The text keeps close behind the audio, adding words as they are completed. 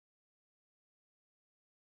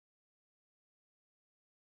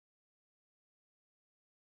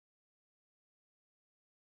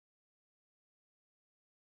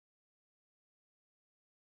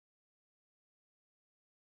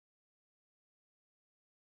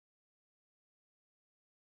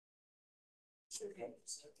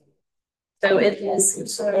So it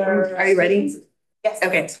is, are you ready? Yes.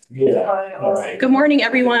 Okay. Yeah. All right. Good morning,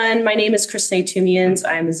 everyone. My name is Christine Tumians.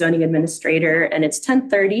 I'm a zoning administrator and it's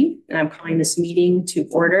 10:30 and I'm calling this meeting to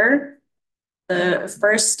order. The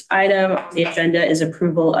first item on the agenda is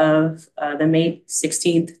approval of the May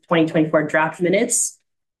 16th, 2024 draft minutes.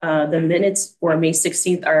 The minutes for May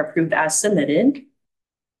 16th are approved as submitted.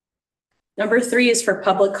 Number 3 is for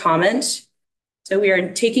public comment. So we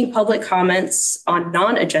are taking public comments on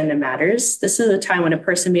non-agenda matters. This is a time when a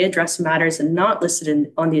person may address matters not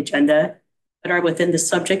listed on the agenda, but are within the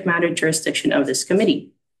subject matter jurisdiction of this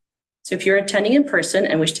committee. So if you're attending in person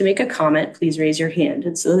and wish to make a comment, please raise your hand.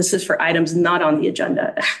 And so this is for items not on the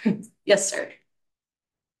agenda. Yes, sir.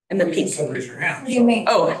 And the pink. Raise your hand. What do you mean?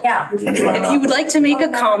 Oh, Yeah. if you would like to make a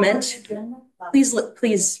comment, please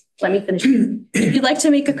let me finish. If you'd like to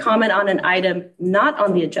make a comment on an item not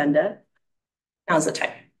on the agenda, now's the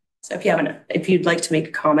time. So if you'd like to make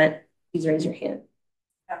a comment, please raise your hand.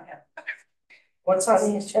 Okay. What's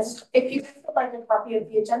on the agenda? If you would like a copy of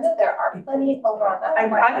the agenda, there are plenty over on that. I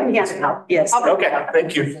can hand it out. Yes. Okay,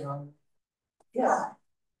 thank you. Yeah.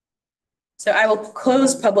 So I will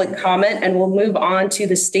close public comment and we'll move on to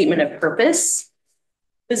the statement of purpose.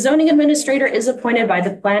 The zoning administrator is appointed by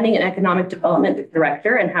the Planning and Economic Development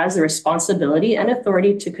Director and has the responsibility and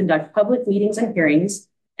authority to conduct public meetings and hearings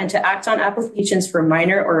and to act on applications for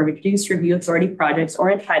minor or reduced review authority projects or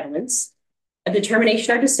entitlements. A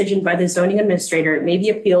determination or decision by the zoning administrator may be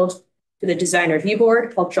appealed to the Design Review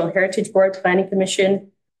Board, Cultural Heritage Board, Planning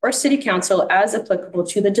Commission, or City Council as applicable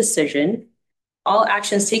to the decision. All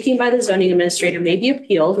actions taken by the zoning administrator may be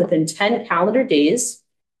appealed within 10 calendar days.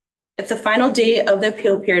 If the final day of the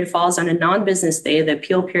appeal period falls on a non-business day, the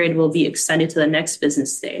appeal period will be extended to the next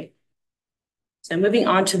business day. So moving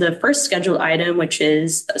on to the first scheduled item, which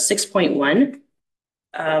is 6.1.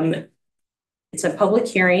 It's a public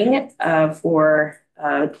hearing for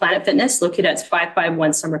Planet Fitness located at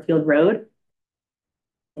 551 Summerfield Road.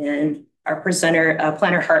 And our presenter,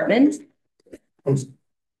 Planner Hartman.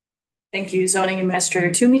 Thank you, Zoning Administrator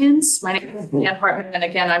Tumians. My name is Ann Hartman, and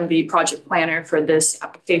again, I'm the project planner for this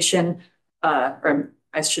application, or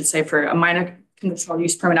I should say for a minor conditional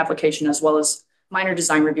use permit application, as well as minor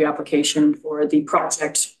design review application for the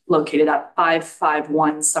project located at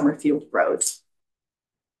 551 Summerfield Road.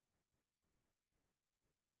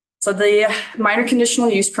 So the minor conditional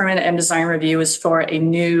use permit and design review is for a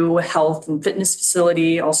new health and fitness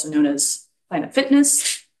facility, also known as Planet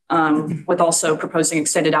Fitness. With also proposing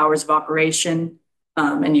extended hours of operation.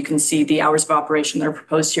 And you can see the hours of operation that are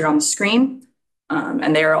proposed here on the screen.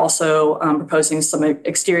 And they are also proposing some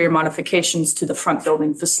exterior modifications to the front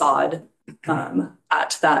building facade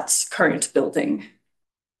at that current building.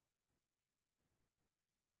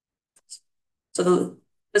 So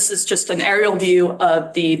this is just an aerial view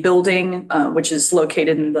of the building, which is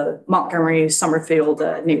located in the Montgomery Summerfield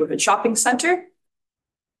Neighborhood Shopping Center.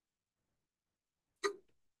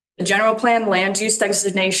 The general plan land use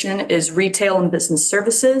designation is retail and business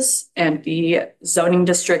services, and the zoning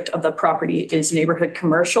district of the property is neighborhood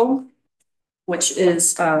commercial, which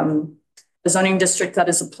is a zoning district that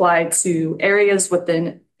is applied to areas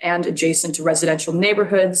within and adjacent to residential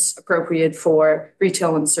neighborhoods, appropriate for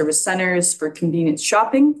retail and service centers for convenience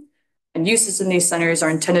shopping. And uses in these centers are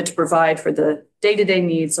intended to provide for the day-to-day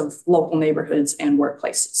needs of local neighborhoods and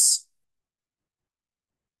workplaces.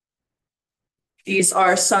 These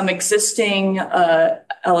are some existing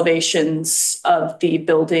elevations of the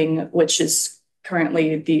building, which is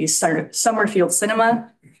currently the Summerfield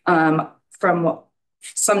Cinema. From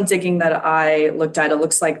some digging that I looked at, it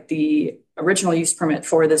looks like the original use permit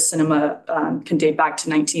for this cinema can date back to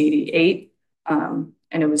 1988. And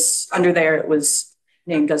it was under there, it was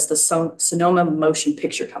named as the Sonoma Motion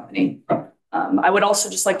Picture Company. I would also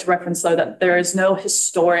just like to reference, though, that there is no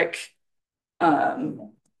historic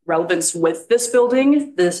relevance with this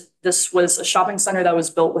building. This was a shopping center that was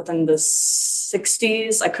built within the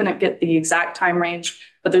 60s. I couldn't get the exact time range,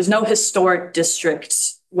 but there's no historic district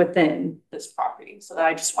within this property. So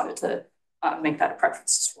I just wanted to make that a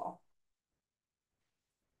preference as well.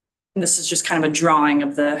 And this is just kind of a drawing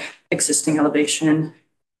of the existing elevation.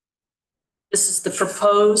 This is the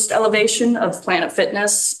proposed elevation of Planet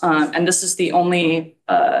Fitness, and this is the only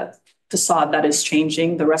facade that is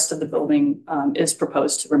changing. The rest of the building is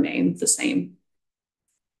proposed to remain the same.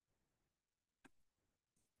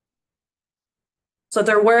 So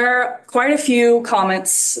there were quite a few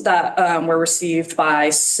comments that were received by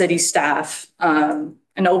city staff, an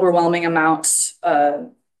overwhelming amount,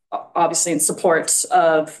 obviously in support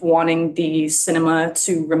of wanting the cinema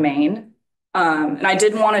to remain. And I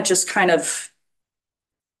did want to just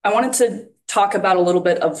I wanted to talk about a little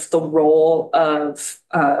bit of the role of,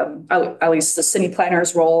 at least the city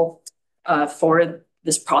planner's role for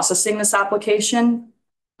this processing this application.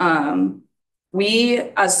 We,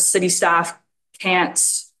 as a city staff,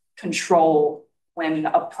 can't control when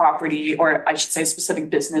a property, or I should say a specific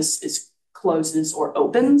business, is closes or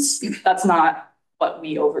opens. That's not what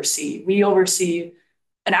we oversee. We oversee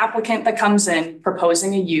an applicant that comes in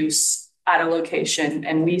proposing a use at a location,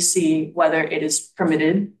 and we see whether it is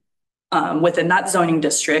permitted within that zoning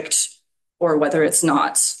district or whether it's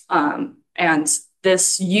not. And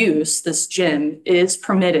this use, this gym, is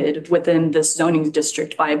permitted within this zoning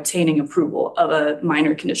district by obtaining approval of a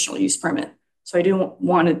minor conditional use permit. So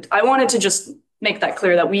I wanted to just make that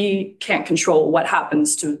clear that we can't control what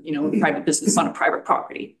happens to, a private business on a private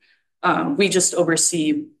property. We just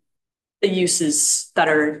oversee the uses that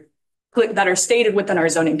are stated within our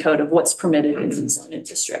zoning code of what's permitted in these zoning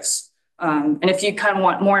districts. And if you kind of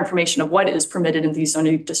want more information of what is permitted in these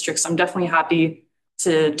zoning districts, I'm definitely happy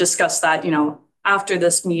to discuss that, after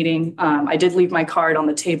this meeting. I did leave my card on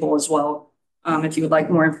the table as well, if you would like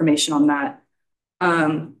more information on that.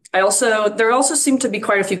 There also seemed to be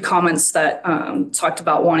quite a few comments that talked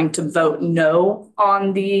about wanting to vote no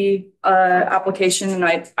on the application. And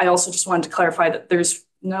I also just wanted to clarify that there's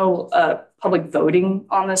no public voting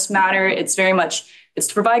on this matter. It's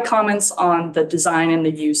to provide comments on the design and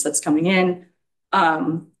the use that's coming in.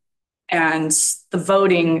 And the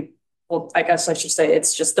voting, well, I guess I should say,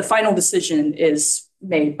 it's just the final decision is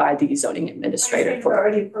made by the zoning administrator.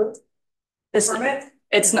 Already approved? It's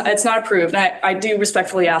not approved. And I do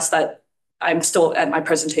respectfully ask that I'm still at my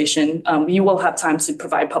presentation. You will have time to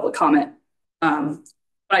provide public comment. But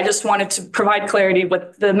I just wanted to provide clarity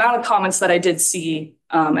with the amount of comments that I did see.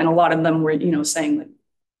 And a lot of them were, saying like,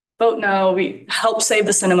 vote no, we help save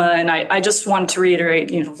the cinema. And I just wanted to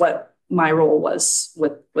reiterate, what my role was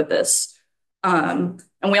with this. And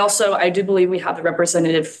I do believe we have the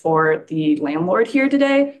representative for the landlord here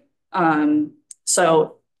today.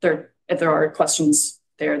 So if there are questions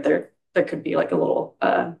there could be like a little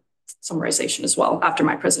summarization as well after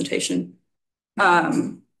my presentation.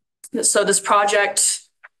 So this project,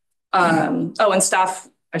 and staff,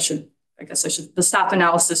 the staff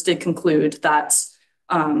analysis did conclude that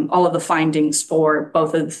all of the findings for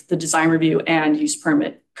both of the design review and use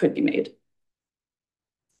permit could be made.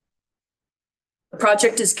 The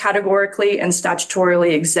project is categorically and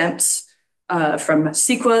statutorily exempt from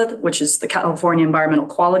CEQA, which is the California Environmental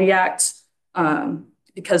Quality Act,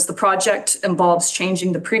 because the project involves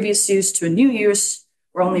changing the previous use to a new use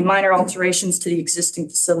where only minor alterations to the existing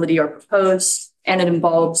facility are proposed, and it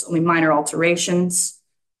involves only minor alterations.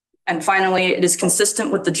 And finally, it is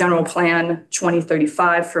consistent with the general plan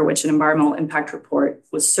 2035, for which an environmental impact report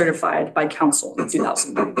was certified by council in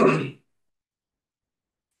 2009.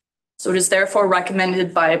 So it is therefore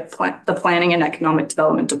recommended by the Planning and Economic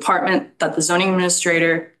Development Department that the zoning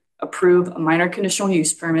administrator approve a minor conditional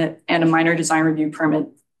use permit and a minor design review permit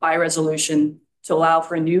by resolution to allow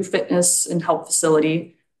for a new fitness and health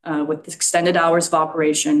facility with extended hours of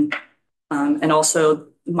operation, and also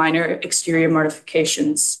minor exterior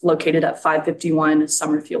modifications located at 551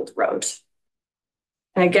 Summerfield Road.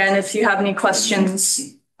 And again, if you have any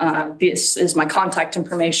questions, this is my contact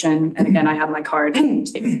information. And again, I have my card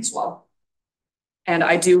as well. And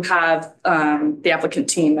I do have the applicant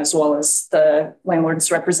team as well as the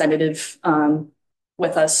landlord's representative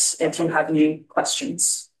with us if you have any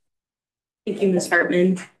questions. Thank you, Ms.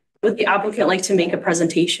 Hartman. Would the applicant like to make a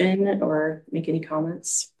presentation or make any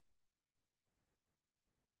comments?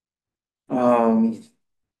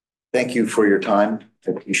 Thank you for your time.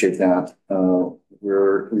 I appreciate that.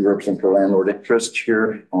 We represent the landlord interest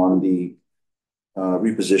here on the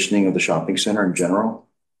repositioning of the shopping center in general.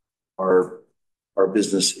 Our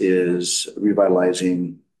business is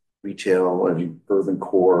revitalizing retail and urban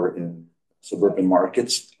core in suburban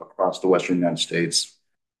markets across the Western United States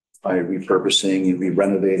by repurposing and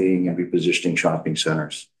re-renovating and repositioning shopping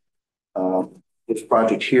centers. This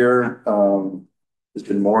project here has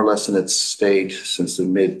been more or less in its state since the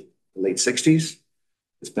late 60s.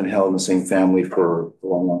 It's been held in the same family for a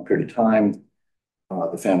long period of time.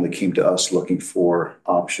 The family came to us looking for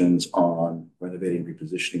options on renovating,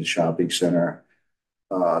 repositioning the shopping center.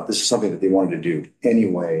 This is something that they wanted to do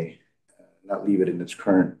anyway, not leave it in its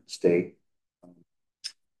current state.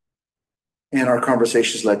 And our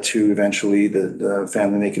conversations led to eventually the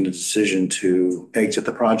family making the decision to exit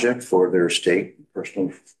the project for their estate,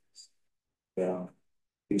 personal.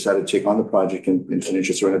 They decided to take on the project and finish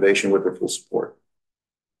its renovation with their full support.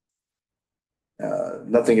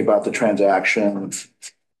 Nothing about the transaction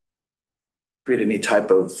create any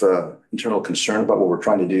type of internal concern about what we're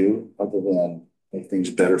trying to do, other than make things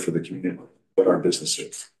better for the community, but our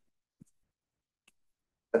businesses.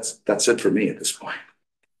 That's it for me at this point.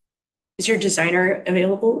 Is your designer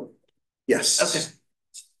available? Yes.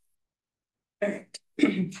 Okay. All right.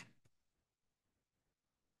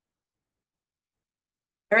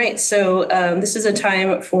 All right, so this is a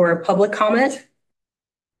time for public comment.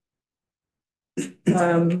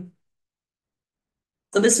 So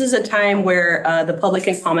this is a time where the public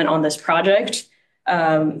can comment on this project.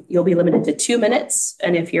 You'll be limited to 2 minutes.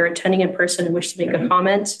 And if you're attending in person and wish to make a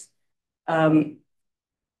comment,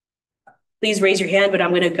 please raise your hand, but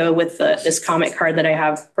I'm going to go with this comment card that I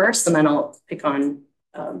have first, and then I'll pick on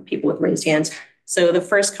people with raised hands. So the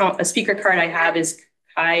first speaker card I have is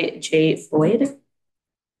Kai J. Boyd.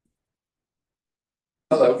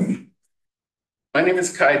 Hello, my name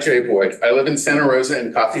is Kai J. Boyd. I live in Santa Rosa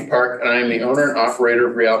in Coffey Park, and I am the owner and operator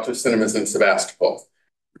of Rialto Cinemas in Sebastopol.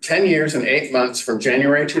 For 10 years and 8 months, from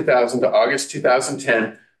January 2000 to August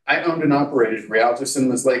 2010, I owned and operated Rialto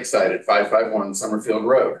Cinemas Lakeside at 551 Summerfield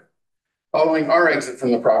Road. Following our exit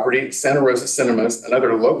from the property, Santa Rosa Cinemas,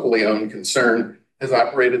 another locally owned concern, has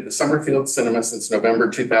operated the Summerfield Cinema since November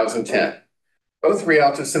 2010. Both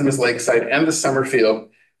Rialto Cinemas Lakeside and the Summerfield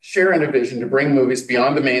share in a vision to bring movies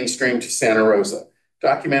beyond the mainstream to Santa Rosa.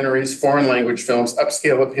 Documentaries, foreign language films,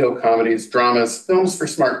 upscale appeal comedies, dramas, films for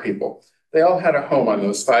smart people. They all had a home on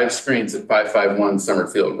those 5 screens at 551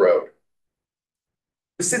 Summerfield Road.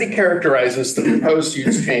 The city characterizes the proposed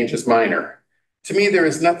use change as minor. To me, there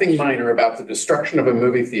is nothing minor about the destruction of a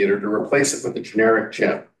movie theater to replace it with a generic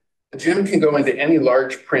gym. A gym can go into any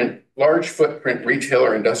large footprint retail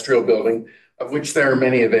or industrial building, of which there are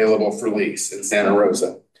many available for lease in Santa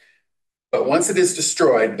Rosa. But once it is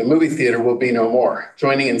destroyed, the movie theater will be no more,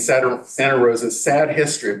 joining in Santa Rosa's sad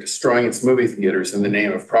history of destroying its movie theaters in the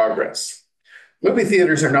name of progress. Movie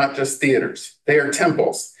theaters are not just theaters. They are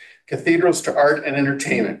temples, cathedrals to art and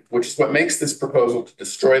entertainment, which is what makes this proposal to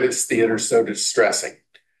destroy this theater so distressing.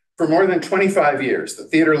 For more than 25 years, the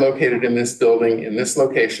theater located in this building, in this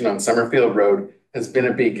location on Summerfield Road, has been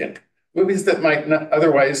a beacon. Movies that might not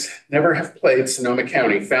otherwise never have played Sonoma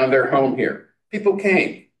County found their home here. People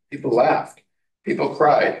came. People laughed, people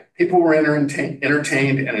cried, people were entertained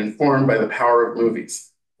and informed by the power of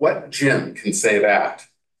movies. What gym can say that?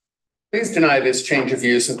 Please deny this change of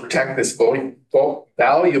use and protect this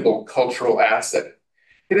valuable cultural asset.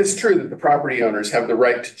 It is true that the property owners have the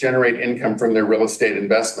right to generate income from their real estate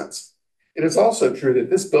investments. It is also true that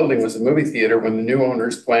this building was a movie theater when the new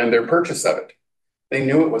owners planned their purchase of it. They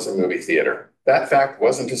knew it was a movie theater. That fact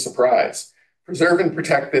wasn't a surprise. Preserve and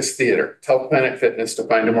protect this theater. Tell Planet Fitness to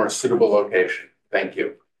find a more suitable location. Thank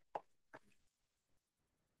you.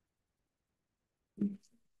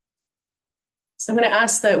 So I'm going to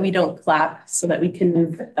ask that we don't clap so that we can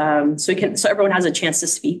move, so everyone has a chance to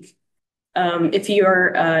speak. If you're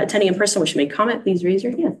attending in person, wish to make comment, please raise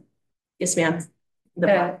your hand. Yes, ma'am.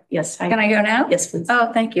 Yes. Hi. Can I go now? Yes, please.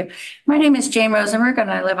 Oh, thank you. My name is Jane Rosenberg and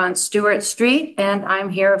I live on Stewart Street. And I'm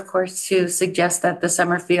here, of course, to suggest that the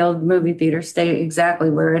Summerfield movie theater stay exactly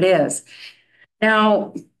where it is.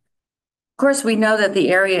 Now, of course, we know that the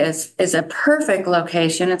area is a perfect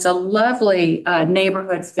location. It's a lovely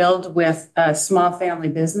neighborhood filled with small family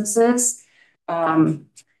businesses. I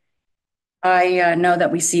know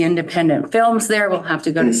that we see independent films there. We'll have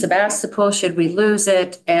to go to Sebastopol should we lose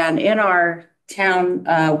it. And in our town,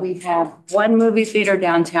 we have one movie theater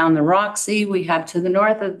downtown, the Roxy. We have to the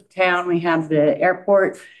north of the town, we have the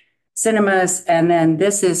airport cinemas. And then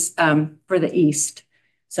this is for the east.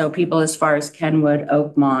 So people as far as Kenwood,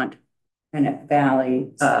 Oakmont, Bennett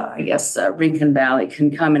Valley, Rincon Valley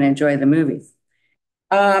can come and enjoy the movies.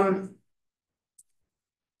 But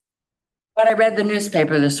I read the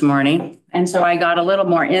newspaper this morning, and so I got a little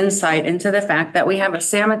more insight into the fact that we have a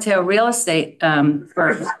San Mateo real estate firm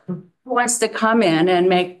who wants to come in and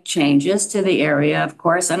make changes to the area, of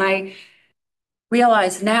course. And I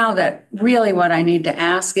realize now that really what I need to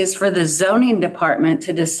ask is for the zoning department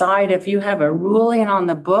to decide if you have a ruling on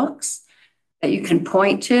the books that you can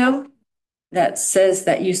point to that says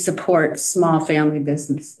that you support small family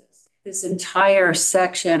businesses. This entire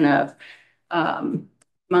section of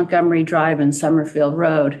Montgomery Drive and Summerfield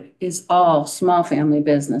Road is all small family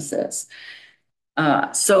businesses.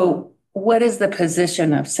 So what is the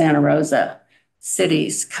position of Santa Rosa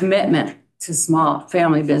City's commitment to small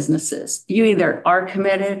family businesses? You either are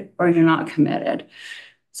committed or you're not committed.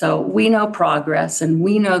 So we know progress, and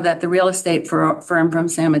we know that the real estate firm from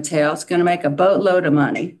San Mateo is going to make a boatload of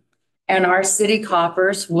money, and our city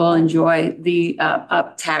coffers will enjoy the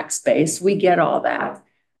up tax base. We get all that.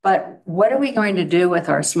 But what are we going to do with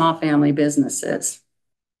our small family businesses?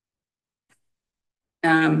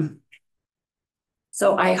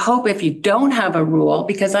 So I hope if you don't have a rule,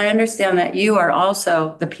 because I understand that you are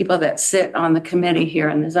also the people that sit on the committee here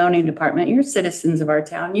in the zoning department, you're citizens of our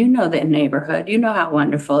town, you know the neighborhood, you know how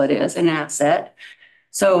wonderful it is, an asset.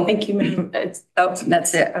 So Thank you, ma'am. oh,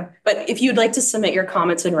 that's it. But if you'd like to submit your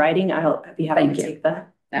comments in writing, I'll be happy Thank to you. take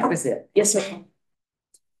that. That was it. Yes, ma'am.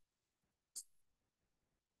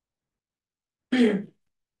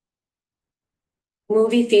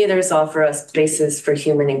 Movie theaters offer us places for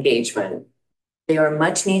human engagement. They are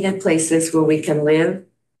much needed places where we can live,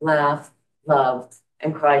 laugh, love,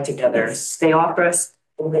 and cry together. They offer us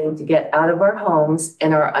a way to get out of our homes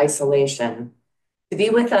and our isolation, to be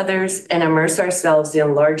with others and immerse ourselves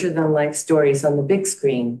in larger than life stories on the big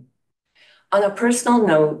screen. On a personal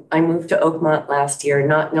note, I moved to Oakmont last year,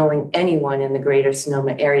 not knowing anyone in the greater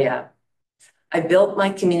Sonoma area. I built my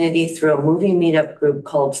community through a movie meetup group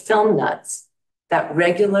called Film Nuts that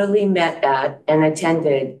regularly met at and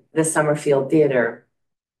attended the Summerfield Theater.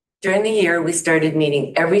 During the year, we started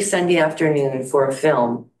meeting every Sunday afternoon for a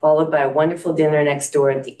film, followed by a wonderful dinner next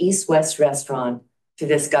door at the East West Restaurant to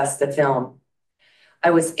discuss the film.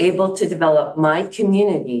 I was able to develop my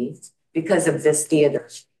community because of this theater.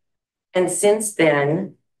 And since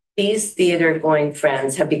then, these theater-going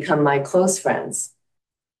friends have become my close friends.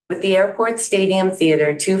 With the Airport Stadium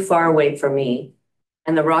Theater too far away from me,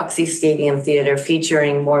 and the Roxy Stadium Theater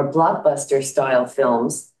featuring more blockbuster-style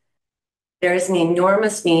films, there is an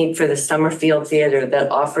enormous need for the Summerfield Theater that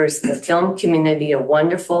offers the film community a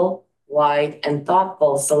wonderful, wide, and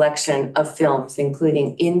thoughtful selection of films,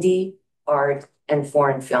 including indie, art, and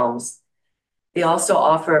foreign films. They also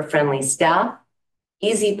offer a friendly staff,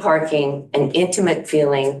 easy parking, an intimate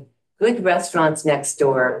feeling, good restaurants next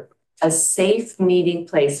door, a safe meeting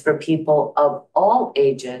place for people of all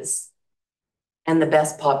ages, and the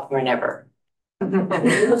best popcorn ever.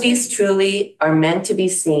 Movies truly are meant to be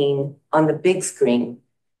seen on the big screen.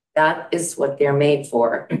 That is what they're made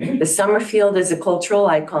for. The Summerfield is a cultural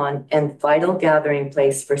icon and vital gathering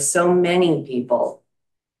place for so many people.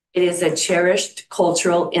 It is a cherished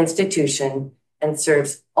cultural institution and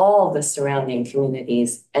serves all the surrounding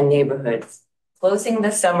communities and neighborhoods. Closing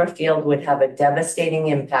the Summerfield would have a devastating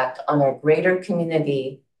impact on our greater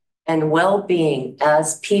community and well-being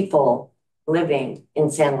as people living in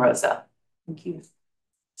Santa Rosa. Thank you.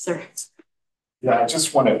 Sir. Yeah, I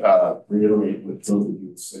just want to reiterate what both of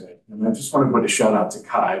you said. And I just want to put a shout out to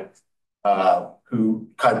Kai,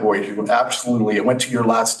 Kai Boyd, who absolutely, it went to your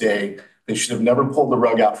last day. They should have never pulled the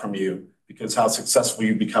rug out from you because how successful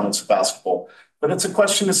you become in basketball. But it's a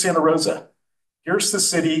question to Santa Rosa. Here's the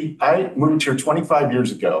city. I moved here 25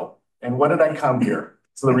 years ago. And when did I come here?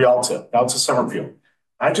 To the Rialto, now it's a Summerfield.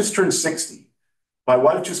 I just turned 60. My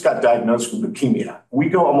wife just got diagnosed with leukemia. We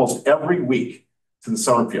go almost every week to the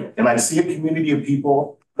Summerfield. And I see a community of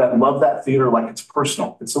people that love that theater like it's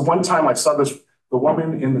personal. It's the one time I saw the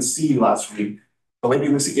woman in the sea last week, the lady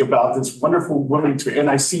in the sea, about this wonderful woman, and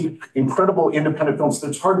I see incredible independent films.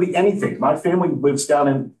 There's hardly anything. My family lives down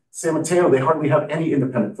in San Mateo. They hardly have any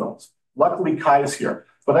independent films. Luckily, Kai is here.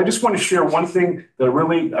 But I just want to share one thing that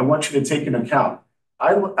I want you to take into account.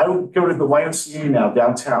 I would go to the YMCA now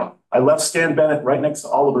downtown. I left Stan Bennett right next to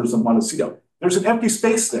Oliver's in Montecito. There's an empty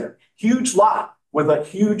space there, huge lot with a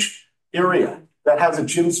huge area that has a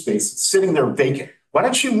gym space sitting there vacant. Why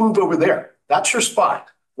don't you move over there? That's your spot.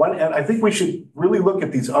 And I think we should really look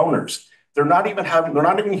at these owners. They're not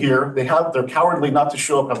even here. They're cowardly not to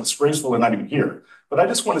show up. I'm disgraceful. They're not even here. But I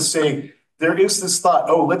just want to say there is this thought,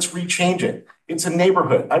 oh, let's rechange it. It's a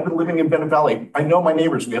neighborhood. I've been living in Bennett Valley. I know my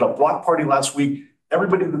neighbors. We had a block party last week.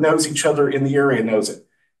 Everybody that knows each other in the area knows it.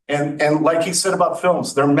 And like he said about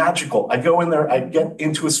films, they're magical. I go in there, I get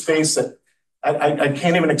into a space that I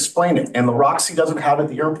can't even explain it. And the Roxy doesn't have it,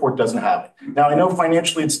 the airport doesn't have it. Now, I know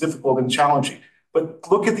financially it's difficult and challenging, but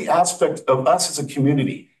look at the aspect of us as a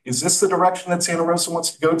community. Is this the direction that Santa Rosa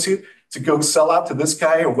wants to go to? To go sell out to this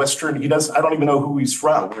guy or Western? I don't even know who he's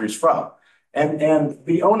from, where he's from. And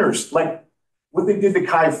the owners, like what they did to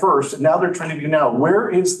Kai first, and now they're trying to do now. Where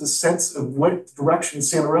is the sense of what direction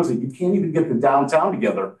is Santa Rosa? You can't even get the downtown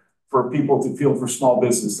together for people to feel for small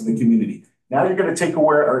business in the community. Now you're going to take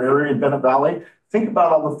away our area in Bennett Valley. Think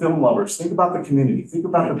about all the film lovers. Think about the community. Think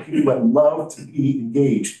about the people that love to be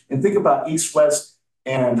engaged. And think about East, West,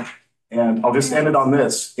 and I'll just end it on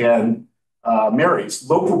this, and Mary's,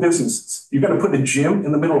 local businesses. You're going to put a gym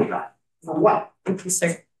in the middle of that. For what? Thank you,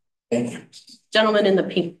 sir. Thank you. Gentleman in the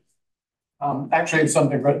pink. Actually, it's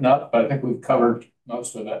something written up, but I think we've covered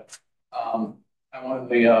most of it. I'm one of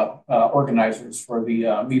the organizers for the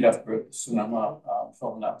meetup group, Cinema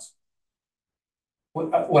Film Nuts.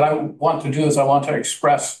 What I want to do is I want to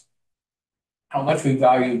express how much we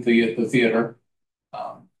value the theater.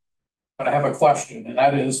 But I have a question, and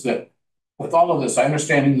that is that with all of this, I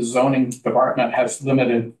understand the zoning department has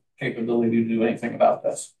limited capability to do anything about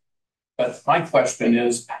this. But my question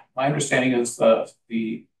is, my understanding is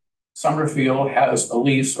the Summerfield has a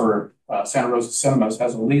lease, or Santa Rosa Cinemas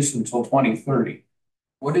has a lease until 2030.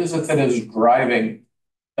 What is it that is driving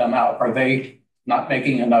them out? Are they not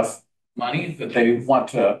making enough money that they want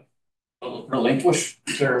to relinquish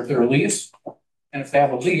their lease? And if they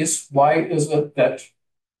have a lease, why is it that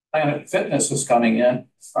Planet Fitness is coming in?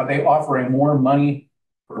 Are they offering more money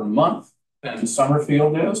per month than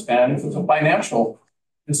Summerfield is? And if it's a financial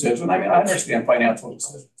decision, I mean, I understand financial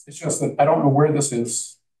decisions. It's just that I don't know where this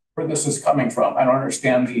is coming from. I don't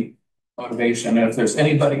understand the motivation. And if there's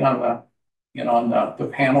anybody on the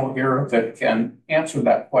panel here that can answer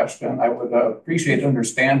that question, I would appreciate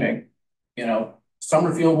understanding.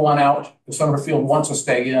 Summerfield won out. If Summerfield wants to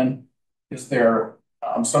stay in, is there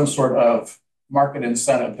some sort of market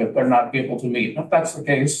incentive that they're not able to meet? If that's the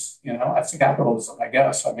case, that's capitalism, I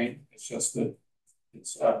guess. I mean, it's just that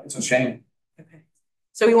it's a shame. Okay.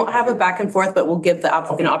 So we won't have a back and forth, but we'll give the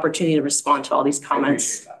applicant an opportunity to respond to all these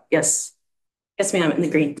comments. Yes. Yes, ma'am, in the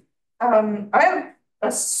green. I have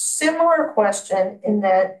a similar question in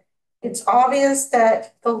that it's obvious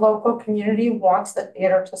that the local community wants the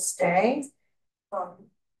theater to stay.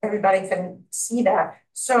 Everybody can see that.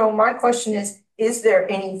 So my question is there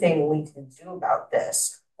anything we can do about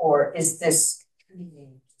this? Or is this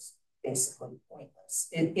just basically pointless?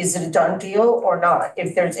 Is it a done deal or not?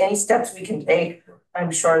 If there's any steps we can take,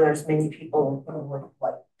 I'm sure there's many people who would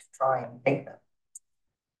like to try and take them.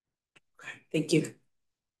 Thank you.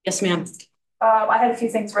 Yes, ma'am. I had a few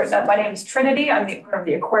things written up. My name is Trinity. I'm the owner of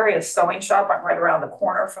the Aquarius Sewing Shop. I'm right around the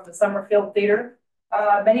corner from the Summerfield Theater.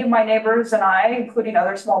 Many of my neighbors and I, including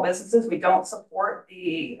other small businesses, we don't support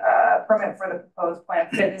the permit for the proposed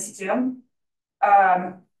Planet Fitness gym.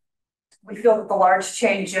 We feel that the large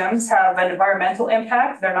chain gyms have an environmental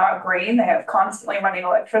impact. They're not green. They have constantly running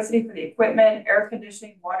electricity for the equipment, air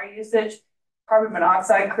conditioning, water usage, carbon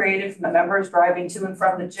monoxide created from the members driving to and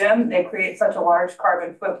from the gym. They create such a large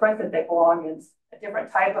carbon footprint that they belong in a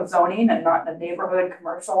different type of zoning and not in a neighborhood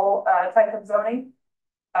commercial type of zoning.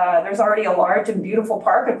 There's already a large and beautiful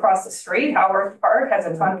park across the street. Howard Park has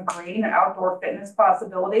a ton of green and outdoor fitness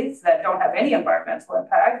possibilities that don't have any environmental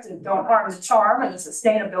impact and don't harm the charm and the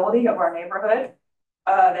sustainability of our neighborhood.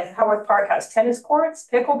 The Howard Park has tennis courts,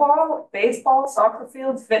 pickleball, baseball, soccer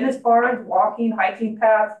fields, fitness bars, walking, hiking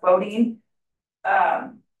paths, boating.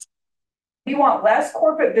 We want less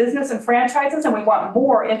corporate business and franchises, and we want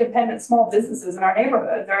more independent small businesses in our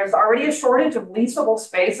neighborhood. There's already a shortage of leasable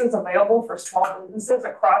spaces available for small businesses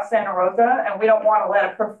across Santa Rosa, and we don't want to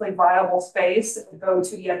let a perfectly viable space go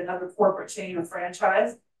to yet another corporate chain or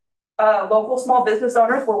franchise. Local small business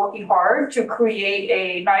owners were working hard to create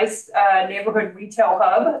a nice neighborhood retail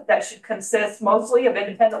hub that should consist mostly of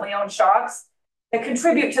independently owned shops that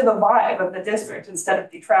contribute to the vibe of the district instead of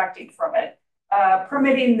detracting from it.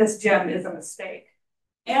 Permitting this gym is a mistake.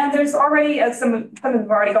 And there's already, as some have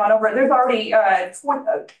already gone over, there's already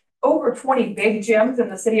over 20 big gyms in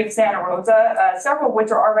the city of Santa Rosa, several of which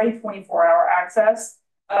are already 24-hour access,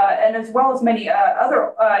 and as well as many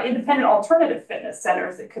other independent alternative fitness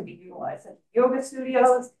centers that could be utilized, such as yoga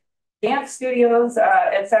studios, dance studios,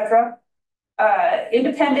 etc.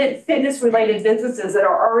 Independent fitness related businesses that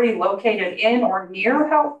are already located in or near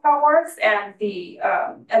Howarth and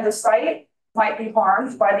the site might be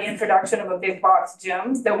harmed by the introduction of a big box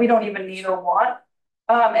gym that we don't even need or want.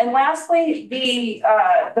 And lastly, the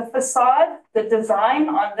facade, the design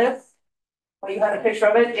on this, well, you had a picture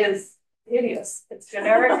of it, is hideous. It's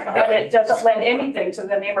generic and it doesn't lend anything to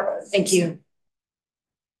the neighborhood. Thank you.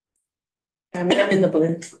 I'm in the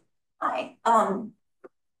blue. Hi,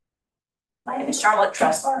 my name is Charlotte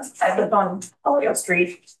Tressler. I live on Holyoke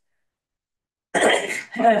Street.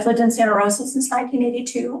 I've lived in Santa Rosa since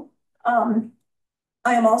 1982.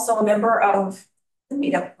 I am also a member of the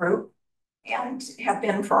meetup group and have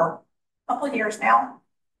been for a couple of years now.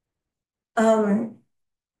 And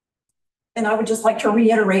I would just like to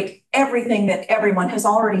reiterate everything that everyone has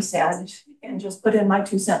already said and just put in my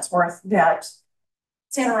 2 cents worth that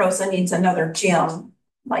Santa Rosa needs another gym,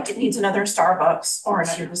 like it needs another Starbucks or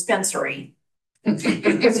another dispensary. We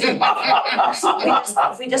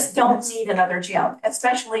just don't need another gym,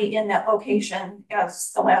 especially in that location,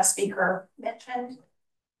 as the last speaker mentioned.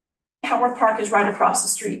 Howard Park is right across the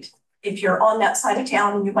street. If you're on that side of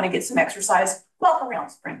town and you want to get some exercise, walk around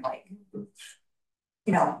Spring Lake.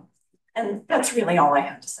 you know, and that's really all I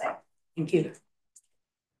have to say. Thank you.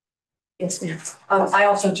 Yes, ma'am. I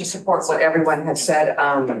also just support what everyone has said,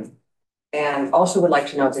 and also would like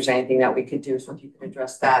to know if there's anything that we could do. So if you could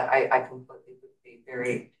address that, I completely would be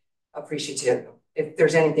very appreciative if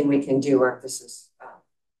there's anything we can do, or if this is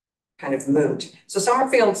kind of moot. So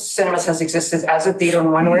Summerfield Cinemas has existed as a theater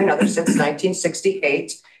in one way or another since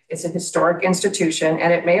 1968. It's a historic institution,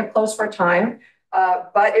 and it may have closed for a time,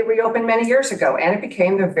 but it reopened many years ago, and it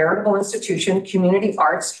became the veritable institution, community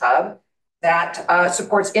arts hub that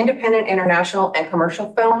supports independent, international, and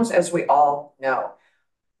commercial films, as we all know.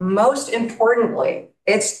 Most importantly,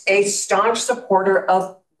 it's a staunch supporter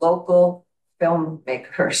of local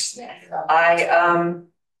filmmakers.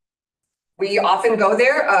 We often go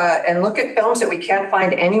there and look at films that we can't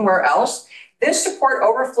find anywhere else. This support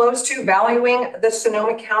overflows to valuing the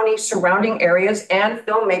Sonoma County surrounding areas and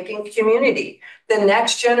filmmaking community, the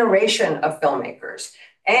next generation of filmmakers.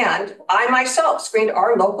 And I myself screened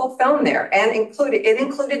our local film there, and it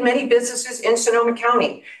included many businesses in Sonoma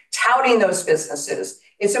County, touting those businesses.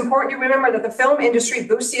 It's important to remember that the film industry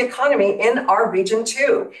boosts the economy in our region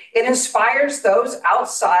too. It inspires those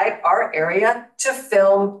outside our area to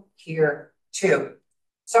film here too.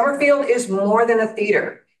 Summerfield is more than a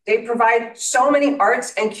theater. They provide so many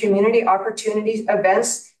arts and community opportunities,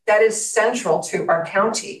 events that is central to our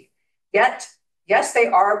county. Yet, yes, they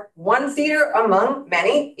are one theater among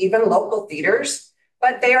many, even local theaters,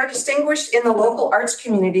 but they are distinguished in the local arts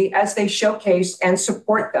community as they showcase and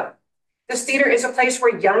support them. This theater is a place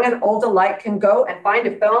where young and old alike can go and find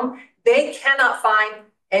a film they cannot find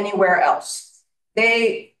anywhere else.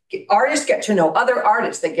 Artists get to know other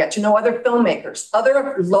artists, they get to know other filmmakers,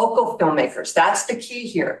 other local filmmakers. That's the key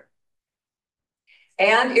here.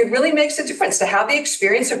 And it really makes a difference to have the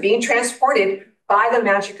experience of being transported by the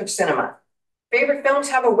magic of cinema. Favorite films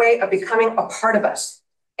have a way of becoming a part of us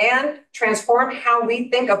and transform how we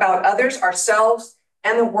think about others, ourselves,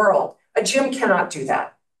 and the world. A gym cannot do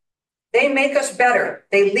that. They make us better.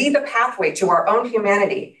 They lead the pathway to our own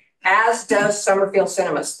humanity, as does Summerfield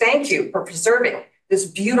Cinemas. Thank you for preserving this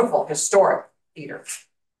beautiful, historic theater.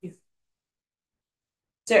 Is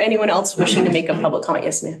there anyone else wishing to make a public comment?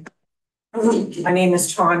 Yes, ma'am. My name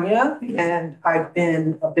is Tanya, and I've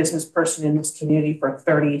been a business person in this community for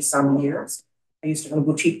 30-some years. I used to own a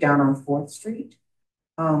boutique down on 4th Street.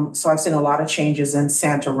 So I've seen a lot of changes in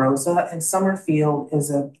Santa Rosa, and Summerfield is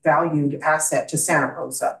a valued asset to Santa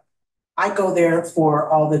Rosa. I go there for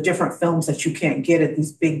all the different films that you can't get at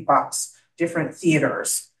these big box, different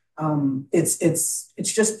theaters.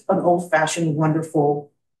 It's just an old-fashioned,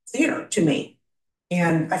 wonderful theater to me.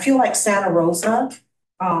 And I feel like Santa Rosa,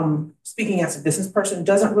 speaking as a business person,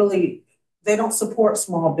 they don't support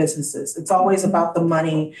small businesses. It's always about the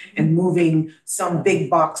money and moving some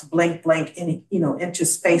big box blank into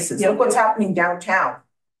spaces. Look what's happening downtown.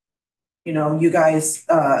 You guys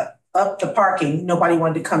up the parking, nobody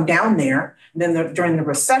wanted to come down there. And then during the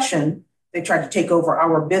recession, they tried to take over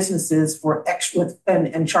our businesses for extra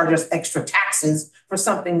and charge us extra taxes for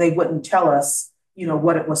something they wouldn't tell us,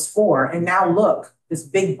 what it was for. And now look, this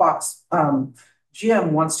big box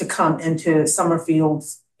gym wants to come into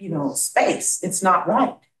Summerfield's, space. It's not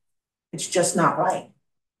right. It's just not right.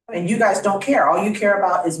 And you guys don't care. All you care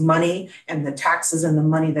about is money and the taxes and the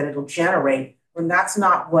money that it'll generate. When that's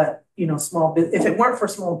not what, if it weren't for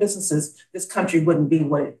small businesses, this country wouldn't be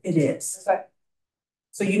what it is. Okay.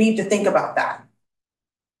 So you need to think about that.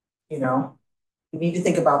 You need to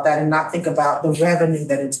think about that and not think about the revenue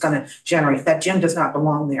that it's going to generate. That gym does not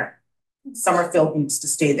belong there. Summerfield needs to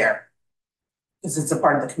stay there because it's a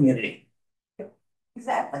part of the community.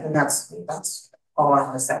 Exactly. And that's all I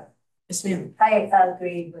want to say. Yes, ma'am. I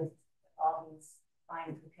agree with all these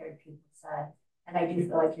fine prepared people said, and I do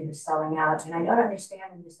feel like you're just selling out. And I don't understand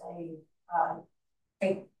when you say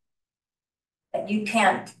that you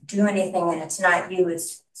can't do anything and it's not you,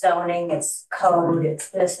 it's zoning, it's code, it's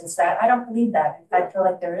this, it's that. I don't believe that. I feel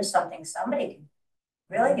like there is something somebody can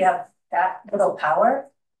really, you have that little power.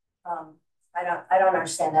 I don't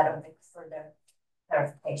understand that. I would like further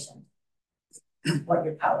clarification what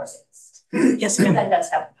your power is. Yes, ma'am. That does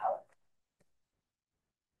have power.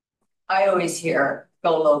 I always hear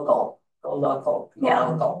go local, go local, go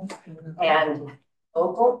local. And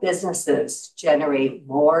local businesses generate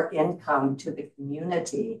more income to the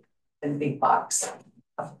community than big box.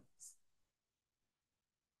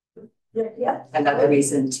 Yeah. Another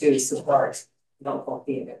reason to support local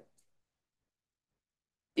theater.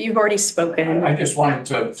 You've already spoken. I just wanted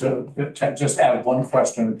to just add one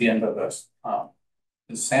question at the end of this.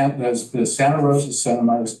 The Santa Rosa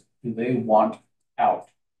Cinemas, do they want out?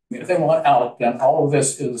 If they want out, then all of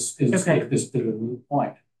this is Okay. a moot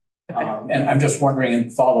point. Okay. And I'm just wondering in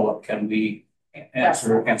follow-up, can we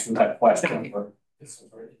answer that question or this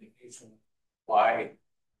is an indication why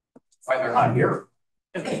they're not here?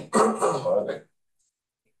 Okay.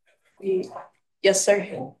 Yes,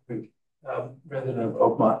 sir. Resident of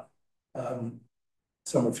Oakmont,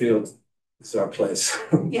 Summerfield is our place.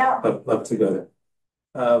 Yeah. Love to go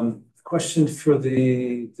there. Question for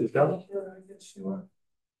the developer, I guess you are.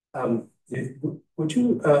 Would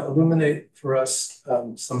you illuminate for us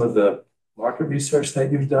some of the market research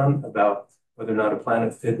that you've done about whether or not a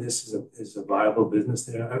Planet Fitness is a viable business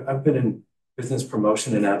there? I've been in business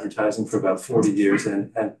promotion and advertising for about 40 years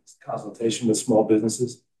and consultation with small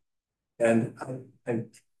businesses. And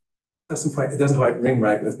it doesn't quite ring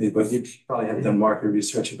right with me, but you probably have done market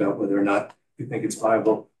research about whether or not you think it's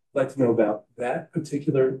viable. I'd like to know about that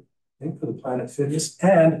particular thing for the Planet Fitness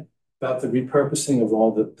and about the repurposing of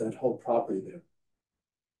all that whole property there.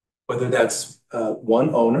 Whether that's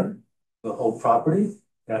one owner, the whole property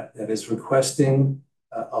that is requesting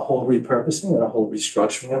a whole repurposing and a whole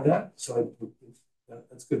restructuring of that. So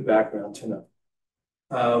that's good background to know.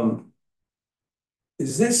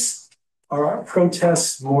 Are our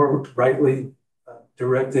protests more rightly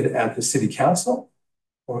directed at the city council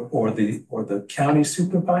or the county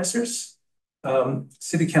supervisors?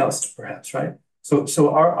 City council, perhaps, right? So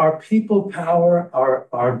our people power,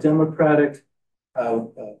 our democratic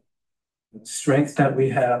strength that we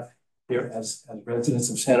have here as residents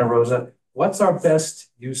of Santa Rosa, what's our best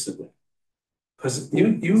use of it? Because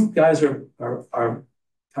you guys are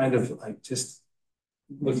kind of like just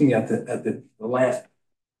looking at the land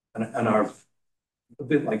and are a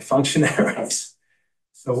bit like functionaries.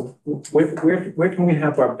 So where can we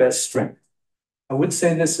have our best strength? I would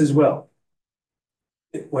say this as well.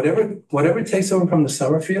 Whatever takes over from the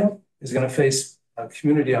Summerfield is going to face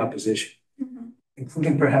community opposition,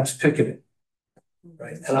 including perhaps picketing,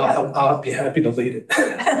 right? And I'll be happy to lead it.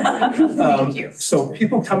 Thank you. So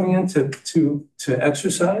people coming in to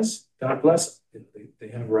exercise, God bless them. They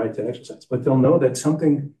have a right to exercise, but they'll know that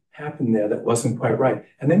something happened there that wasn't quite right,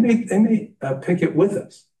 and they may picket with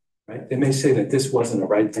us, right? They may say that this wasn't the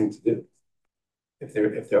right thing to do. If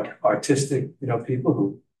they're artistic, people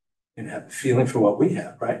who have a feeling for what we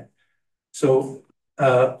have, right? So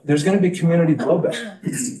there's going to be community blowback.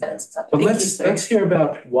 But let's hear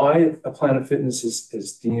about why a Planet Fitness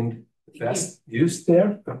is deemed the best use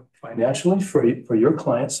there financially for your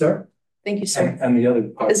clients, sir. Thank you, sir. And the other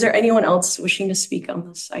part. Is there anyone else wishing to speak on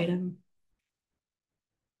this item?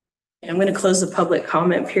 I'm going to close the public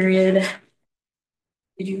comment period.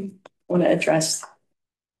 Did you want to address?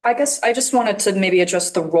 I guess I just wanted to maybe address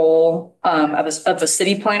the role of a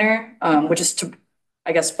city planner, which is to,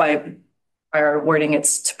 I guess by our wording,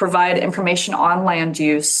 it's to provide information on land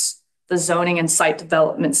use, the zoning and site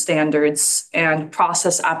development standards, and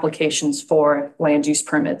process applications for land use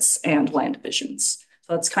permits and land divisions.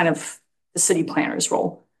 So that's kind of the city planner's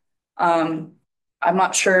role. I'm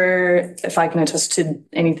not sure if I can attest to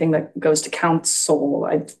anything that goes to council.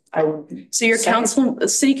 I would. So your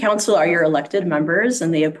city council are your elected members,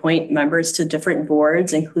 and they appoint members to different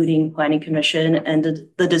boards, including Planning Commission and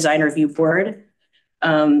the Design Review Board.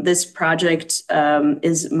 This project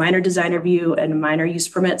is minor design review and minor use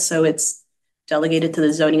permit, so it's delegated to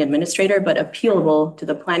the zoning administrator, but appealable to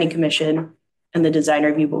the Planning Commission and the Design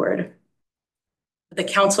Review Board. The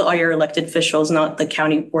council are your elected officials, not the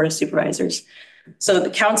county board of supervisors. So the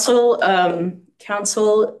council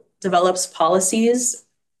develops policies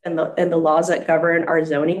and the laws that govern our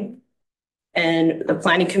zoning. And the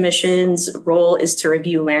Planning Commission's role is to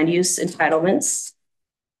review land use entitlements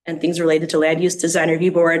and things related to land use. Design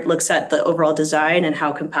Review Board looks at the overall design and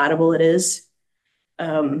how compatible it is.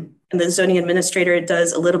 And the zoning administrator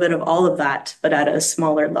does a little bit of all of that, but at a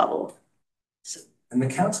smaller level. And the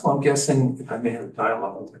council, I'm guessing, if I may have a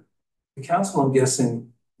dialogue with it, the council, I'm guessing,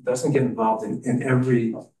 doesn't get involved in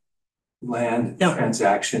every land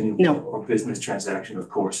transaction or business transaction, of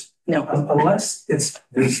course. No. Unless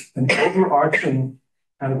there's an overarching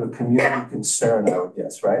kind of a community concern, I would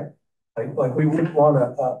guess, right? Like we wouldn't want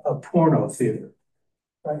a porno theater,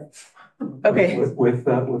 right? Okay. With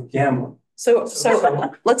gambling. So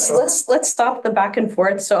let's stop the back and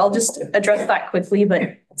forth. So I'll just address that quickly,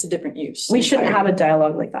 but It's a different use. we shouldn't have a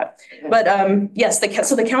dialogue like that. But yes,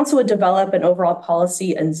 so the council would develop an overall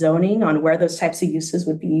policy and zoning on where those types of uses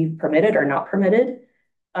would be permitted or not permitted.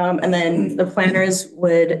 And then the planners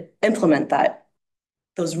would implement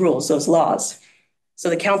those rules, those laws. So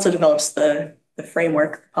the council develops the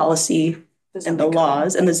framework, policy, and the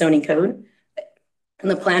laws and the zoning code. And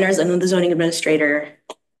the planners and then the zoning administrator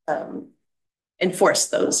enforce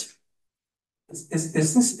those. Is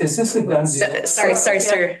this a done deal? Sorry,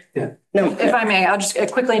 sir. Yeah. No. If I may, I'll just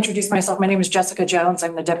quickly introduce myself. My name is Jessica Jones.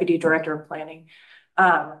 I'm the Deputy Director of Planning.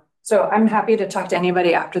 So I'm happy to talk to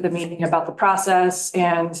anybody after the meeting about the process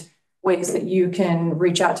and ways that you can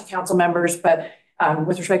reach out to council members. But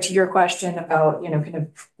with respect to your question about, kind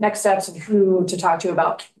of next steps and who to talk to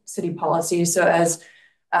about city policy. So as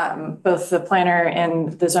both the planner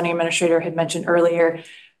and the zoning administrator had mentioned earlier,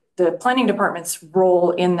 the planning department's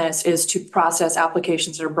role in this is to process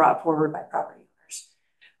applications that are brought forward by property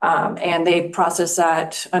owners. And they process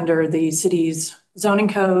that under the city's zoning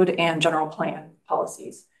code and general plan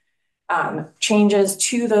policies. Changes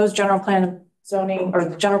to those general plan zoning or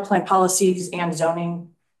the general plan policies and zoning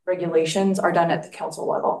regulations are done at the council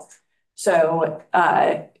level. So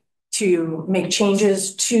to make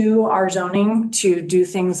changes to our zoning, to do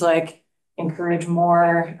things like encourage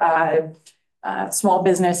more small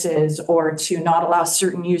businesses or to not allow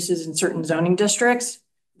certain uses in certain zoning districts,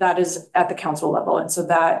 that is at the council level. And so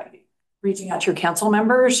that reaching out to your council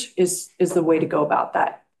members is the way to go about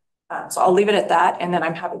that. So I'll leave it at that, and then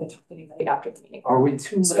I'm happy to talk to anybody after the meeting. Are we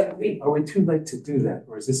too late to do that,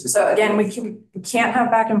 or is this? So again, we can't have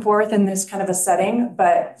back and forth in this kind of a setting,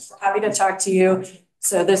 but happy to talk to you.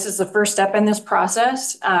 So this is the first step in this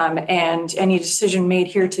process, and any decision made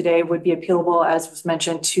here today would be appealable, as was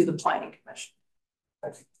mentioned, to the Planning Commission.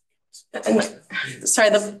 Sorry,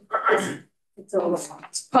 the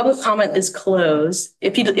public comment is closed.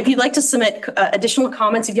 If you'd like to submit additional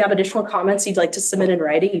comments, if you have additional comments you'd like to submit in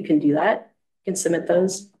writing, you can do that. You can submit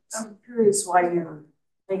those. I'm curious why you're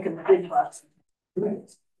making the big bucks.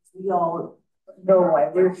 We all know why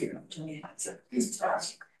we're here.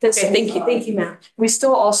 Thank you, Matt. We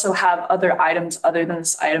still also have other items other than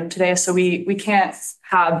this item today, so we can't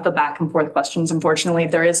have the back and forth questions. Unfortunately,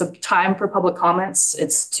 there is a time for public comments.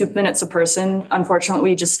 It's 2 minutes a person.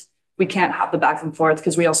 Unfortunately, we can't have the back and forth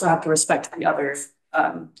because we also have to respect the other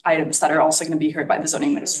items that are also going to be heard by the zoning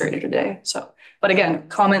administrator today. So, but again,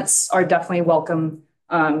 comments are definitely welcome,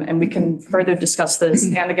 and we can further discuss this.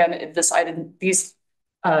 And again, if this item, these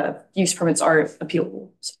use permits are appealable.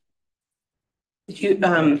 So.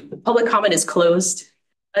 Public comment is closed.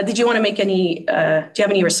 Did you want to make any, do you have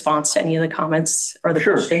any response to any of the comments or the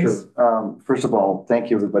questions? Sure. First of all, thank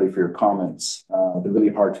you everybody for your comments. They're really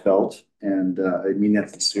heartfelt and I mean that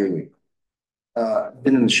sincerely. I've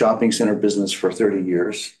been in the shopping center business for 30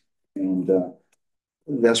 years and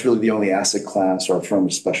that's really the only asset class our firm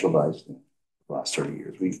has specialized in the last 30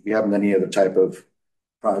 years. We haven't any other type of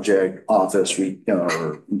project, office,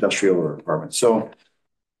 or industrial or apartment. So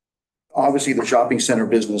obviously the shopping center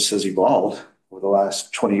business has evolved over the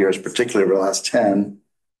last 20 years, particularly over the last 10.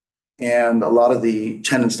 And a lot of the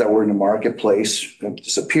tenants that were in the marketplace have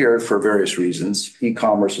disappeared for various reasons.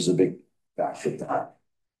 E-commerce is a big factor of that.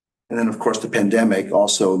 And then of course the pandemic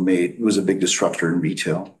also was a big disruptor in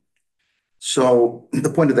retail. So the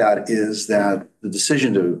point of that is that the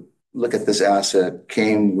decision to look at this asset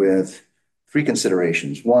came with three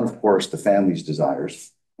considerations. One, of course, the family's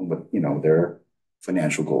desires and what their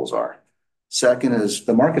financial goals are. Second is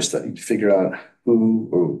the market study to figure out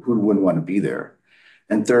who wouldn't want to be there.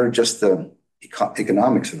 And third, just the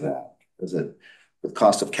economics of that. Is it with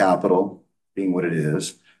cost of capital being what it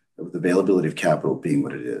is, with availability of capital being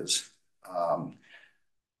what it is,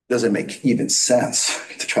 does it make even sense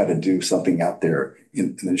to try to do something out there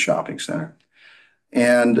in the shopping center?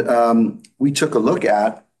 And we took a look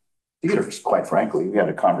at theaters, quite frankly. We had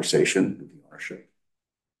a conversation with the ownership.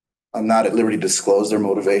 I'm not at liberty to disclose their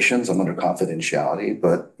motivations. I'm under confidentiality,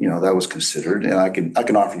 but that was considered. And I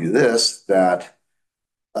can offer you this, that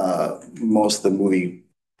most of the movie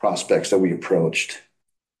prospects that we approached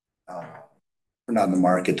are not in the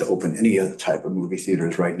market to open any other type of movie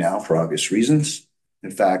theaters right now for obvious reasons. In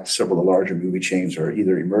fact, several of the larger movie chains are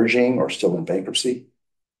either emerging or still in bankruptcy.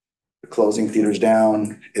 They're closing theaters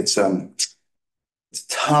down. It's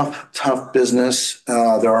tough business.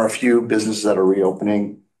 There are a few businesses that are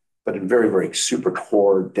reopening, but in very, very super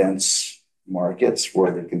core, dense markets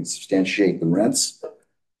where they can substantiate the rents.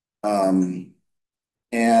 And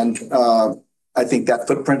I think that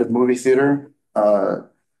footprint of movie theater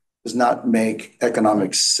does not make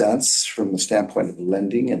economic sense from the standpoint of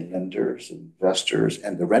lending and lenders and investors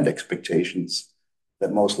and the rent expectations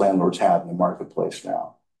that most landlords have in the marketplace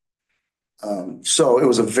now. So it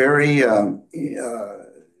was a very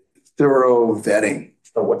thorough vetting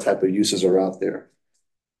of what type of uses are out there.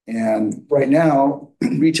 And right now,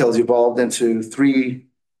 retail has evolved into three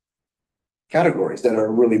categories that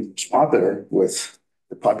are really popular with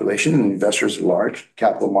the population and investors at large,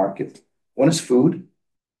 capital market. One is food.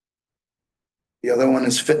 The other one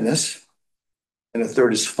is fitness. and the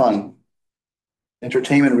third is fun.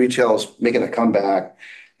 Entertainment retail is making a comeback.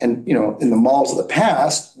 And, you know, in the malls of the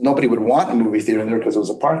past, nobody would want a movie theater in there because it was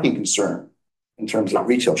a parking concern in terms of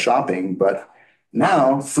retail shopping. But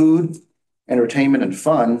now food, entertainment, and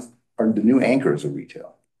fun are the new anchors of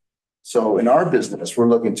retail. So in our business, we're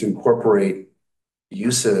looking to incorporate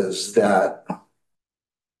uses that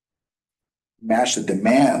match the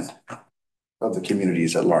demand of the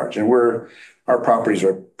communities at large. And our properties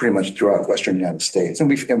are pretty much throughout Western United States. And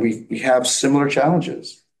we have similar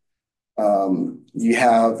challenges. You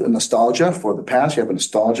have a nostalgia for the past, you have a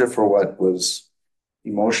nostalgia for what was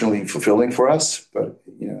emotionally fulfilling for us. But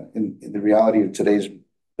you know, in the reality of today's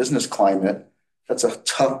business climate, that's a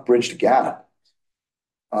tough bridge to gap.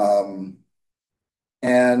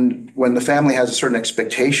 And when the family has a certain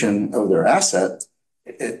expectation of their asset,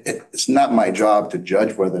 it's not my job to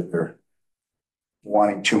judge whether they're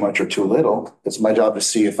wanting too much or too little. It's my job to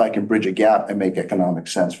see if I can bridge a gap and make economic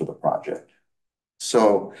sense for the project.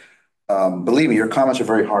 So believe me, your comments are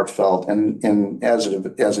very heartfelt. And as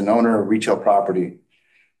an owner of retail property,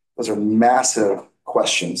 those are massive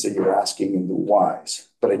questions that you're asking in the whys.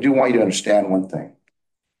 But I do want you to understand one thing.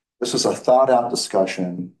 This was a thought out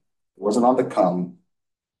discussion. It wasn't on the come.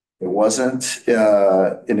 It wasn't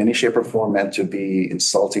in any shape or form meant to be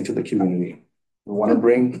insulting to the community. We want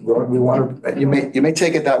to you may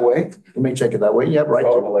take it that way. You may take it that way. You have right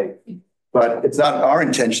to. But it's not our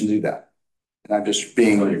intention to do that. And I'm just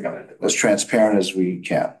being as transparent as we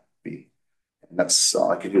can be. And that's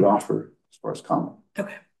all I could do to offer as far as comment.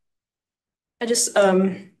 Okay. I just,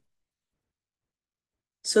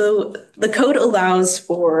 so the code allows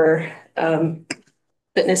for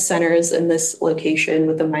fitness centers in this location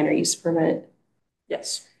with a minor use permit.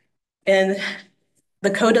 Yes. And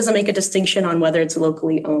the code doesn't make a distinction on whether it's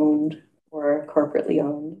locally owned or corporately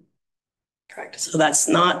owned. Correct. So that's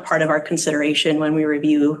not part of our consideration when we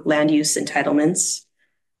review land use entitlements.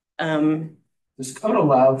 Does code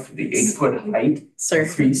allow for the 8-foot height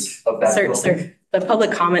increase of that building? Sir, the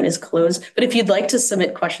public comment is closed, but if you'd like to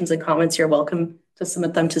submit questions and comments, you're welcome to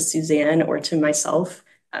submit them to Suzanne or to myself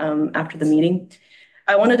after the meeting.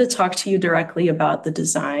 I wanted to talk to you directly about the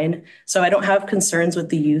design. So I don't have concerns with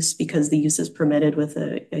the use because the use is permitted with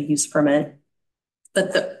a use permit.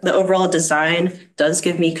 But the overall design does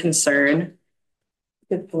give me concern.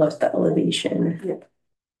 You could pull up the elevation.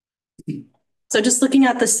 Yeah. So just looking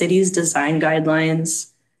at the city's design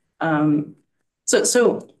guidelines.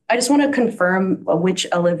 So I just want to confirm which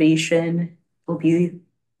elevation will be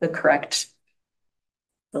the correct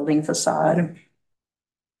building facade.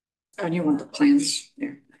 Oh, you want the plans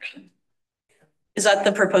here, actually. Is that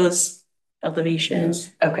the proposed elevation?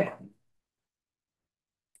 Yes. Okay.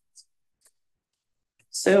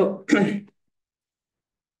 So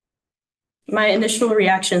my initial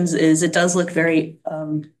reactions is it does look very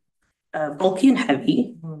bulky and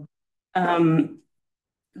heavy.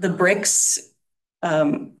 The bricks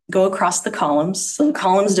go across the columns, so the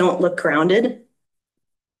columns don't look grounded.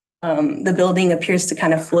 The building appears to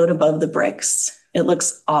kind of float above the bricks. It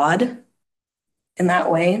looks odd in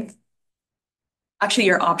that way. Actually,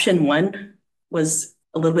 your option 1 was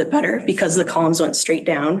a little bit better because the columns went straight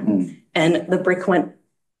down and the brick went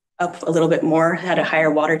up a little bit more, had a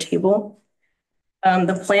higher water table.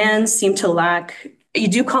 The plans seem to lack, you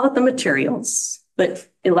do call it the materials, but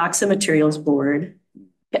it lacks a materials board,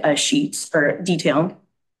 sheets or detail.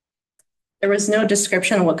 There was no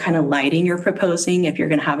description of what kind of lighting you're proposing, if you're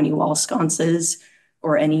going to have any wall sconces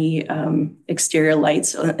or any exterior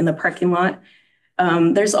lights in the parking lot.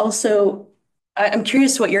 There's also, I'm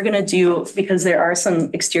curious what you're going to do because there are some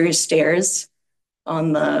exterior stairs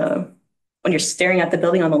on when you're staring at the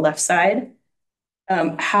building on the left side.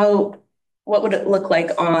 What would it look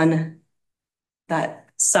like on that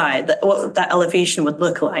side, what that elevation would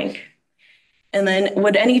look like? And then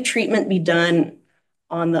would any treatment be done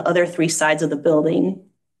on the other 3 sides of the building?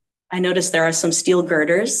 I noticed there are some steel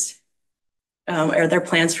girders. Are there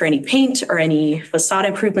plans for any paint or any facade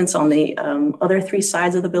improvements on the other 3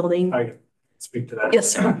 sides of the building? I can speak to that.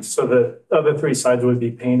 Yes, sir. So the other 3 sides would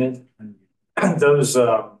be painted. Those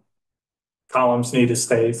columns need to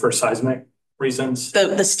stay for seismic reasons.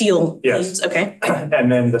 The steel. Yes. Okay.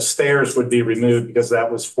 And then the stairs would be removed because that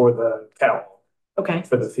was for the catwalk. Okay.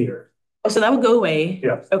 For the theater. Oh, so that would go away?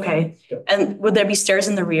 Yeah. Okay. Yeah. And would there be stairs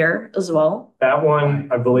in the rear as well? That one,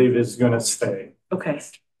 I believe, is going to stay. Okay.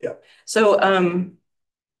 Yeah. So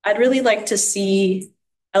I'd really like to see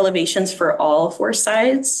elevations for all 4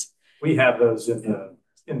 sides. We have those in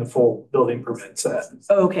the full building permit set.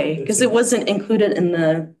 Okay, because it wasn't included in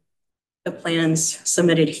the plans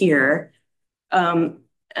submitted here. And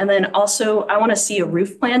And then also I want to see a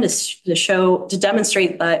roof plan to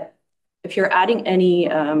demonstrate that if you're adding any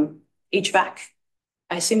HVAC,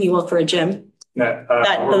 I assume you will for a gym. Yeah,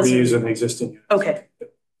 That we'll those- be using existing units. Okay.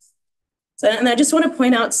 So, and I just want to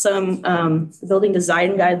point out some building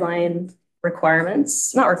design guideline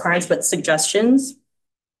requirements, not requirements, but suggestions.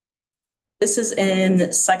 This is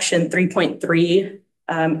in section 3.3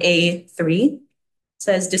 A3.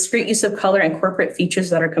 Says discrete use of color and corporate features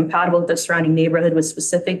that are compatible with the surrounding neighborhood with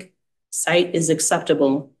specific site is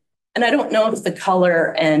acceptable. And I don't know if the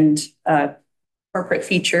color and corporate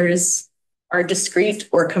features are discrete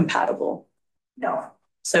or compatible. No.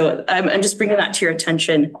 So I'm just bringing that to your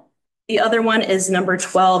attention. The other one is number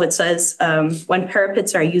 12. It says when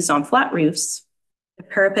parapets are used on flat roofs, the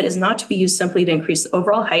parapet is not to be used simply to increase the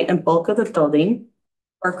overall height and bulk of the building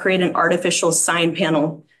or create an artificial sign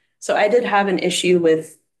panel. So I did have an issue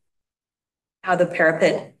with how the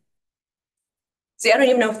parapet, see, I don't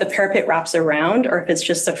even know if the parapet wraps around or if it's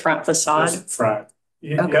just the front facade. Just front.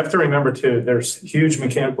 You Okay. have to remember too, there's huge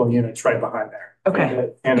mechanical units right behind there.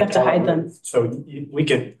 Okay. And You have to hide them. So we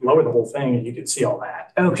could lower the whole thing and you could see all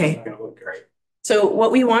that. Okay. It's not gonna look great. So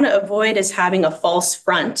what we want to avoid is having a false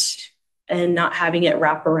front and not having it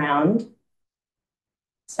wrap around.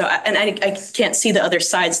 So, I can't see the other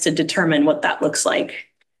sides to determine what that looks like.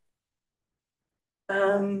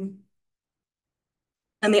 And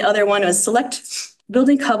the other one was select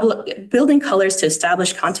building colors to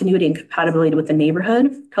establish continuity and compatibility with the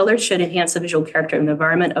neighborhood. Colors should enhance the visual character and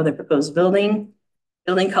environment of the proposed building.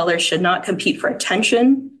 Building colors should not compete for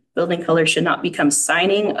attention. Building colors should not become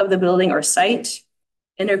signing of the building or site.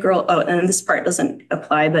 Integral, oh, and this part doesn't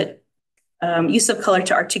apply, but use of color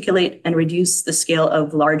to articulate and reduce the scale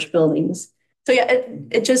of large buildings. So yeah,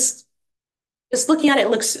 it just looking at it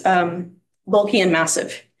looks bulky and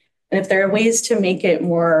massive. And if there are ways to make it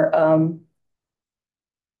more,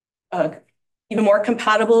 even more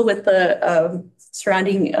compatible with the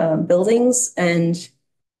surrounding buildings and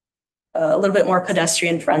a little bit more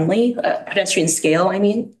pedestrian friendly, pedestrian scale, I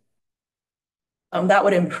mean, that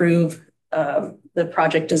would improve the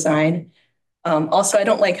project design. Also, I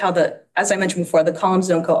don't like how as I mentioned before, the columns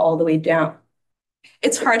don't go all the way down.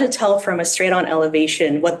 It's hard to tell from a straight on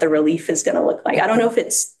elevation what the relief is going to look like. I don't know if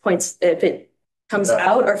if it comes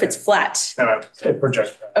out or if it's flat. No, it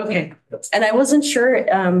projects. Okay. And I wasn't sure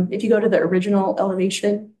if you go to the original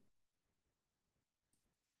elevation,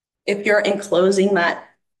 if you're enclosing that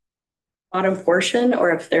bottom portion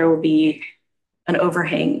or if there will be an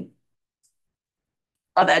overhang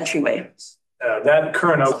of the entryway. That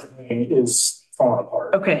current opening is falling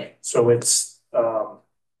apart. Okay. So it's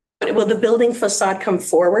But will the building facade come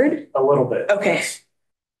forward? a little bit. Okay.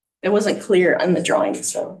 It wasn't clear on the drawing,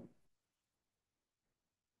 so.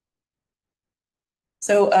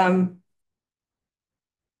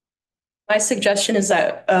 My suggestion is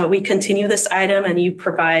that we continue this item and you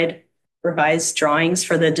provide revised drawings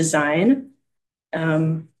for the design.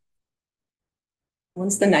 When's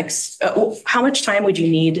the next, how much time would you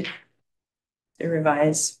need to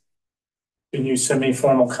revise? Can you send me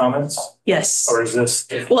formal comments? Yes. Or is this?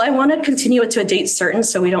 Well, I want to continue it to a date certain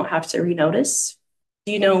so we don't have to renotice.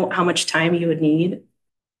 Do you know how much time you would need?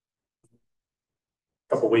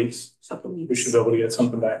 Couple weeks. Couple weeks. We should be able to get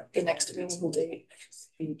something back. The next available date is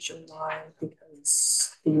in July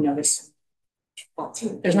because the notice.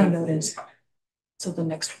 There's no notice. So the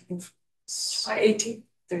next one, July 18th,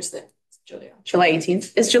 Thursday, July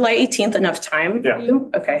 18th. Is July 18th enough time Yeah. for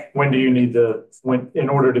you? Okay. When do you need in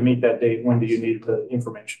order to meet that date, when do you need the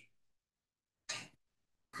information?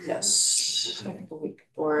 yes, I think the week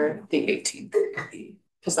before the 18th,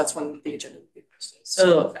 because that's when the agenda will be posted.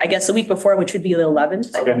 So I guess the week before, which would be the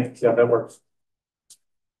 11th. Okay, yeah, that works.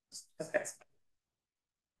 Okay.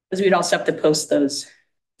 Because we'd also have to post those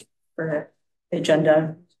for the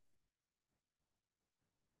agenda.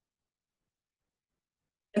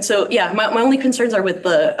 And so, yeah, my only concerns are with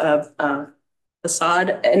the facade.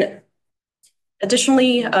 And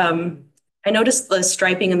additionally, I noticed the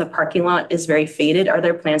striping in the parking lot is very faded. Are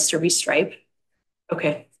there plans to restripe?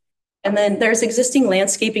 Okay. And then there's existing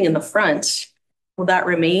landscaping in the front. Will that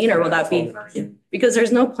remain or will that be? Because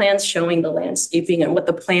there's no plans showing the landscaping and what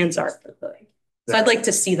the plans are for the. So I'd like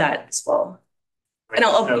to see that as well.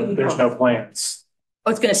 And There's no plans.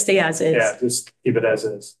 Oh, it's going to stay as is. Yeah, just keep it as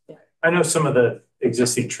is. Yeah. I know some of the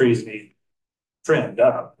existing trees need trimmed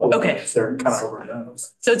up. Okay. They're kind of overdone.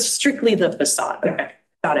 So it's strictly the facade. Okay,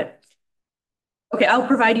 got it. Okay, I'll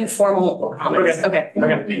provide you formal comments. Okay.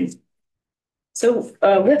 Okay. So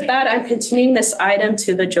with that, I'm continuing this item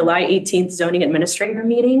to the July 18th zoning administrator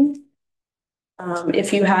meeting.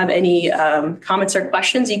 If you have any comments or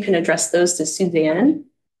questions, you can address those to Suzanne.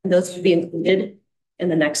 And those will be included in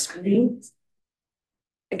the next meeting.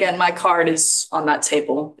 Again, my card is on that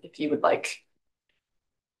table if you would like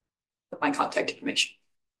my contact information.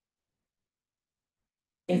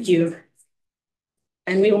 Thank you.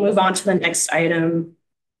 And we will move on to the next item,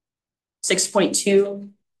 6.2.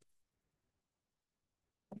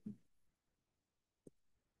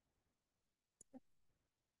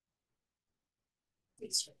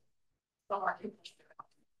 I'm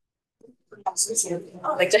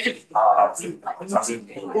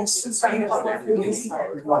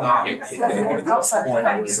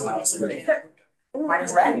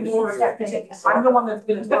the one that's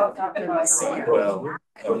gonna talk after myself.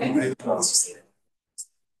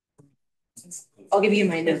 I'll give you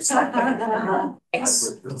my notes.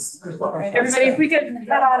 Thanks. Everybody, if we could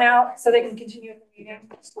head on out so they can continue the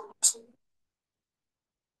meeting.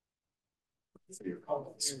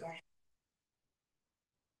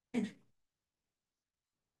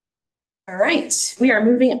 All right, we are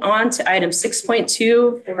moving on to item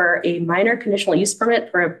 6.2 for a minor conditional use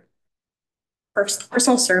permit for a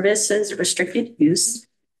personal services restricted use,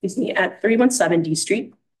 at 317 D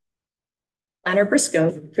Street. Planner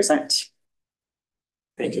Briscoe, present.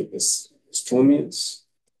 Thank you, Ms. Toomey.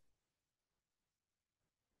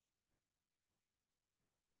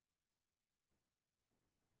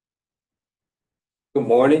 Good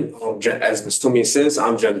morning. As Ms. Toomey says,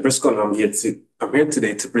 I'm Jen Briscoe, and I'm here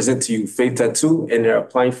today to present to you Faith Tattoo, and they're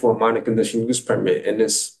applying for a minor conditional use permit. And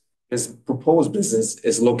this proposed business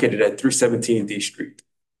is located at 317 D Street.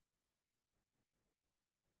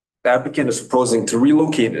 The applicant is proposing to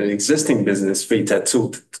relocate an existing business, Faith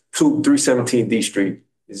Tattoo, to 317 D Street.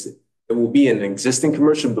 It will be an existing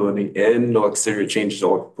commercial building and no exterior changes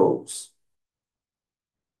are proposed.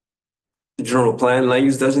 The general plan land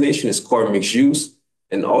use designation is core mixed use.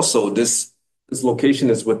 And also this location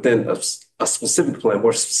is within a specific plan,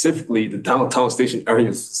 more specifically the downtown station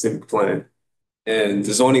area specific plan. And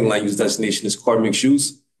the zoning land use designation is core mixed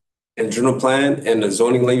use. And general plan and the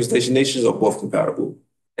zoning land use designations are both compatible.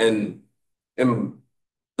 And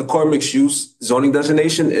the core mixed use zoning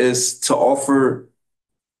designation is to offer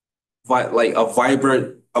like a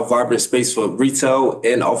vibrant space for retail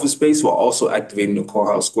and office space while also activating the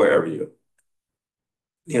courthouse square area.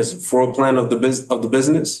 Here's a floor plan of the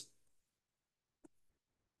business.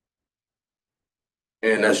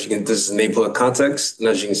 And as you can, this is neighborhood context. And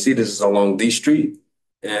as you can see, this is along D Street.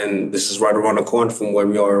 And this is right around the corner from where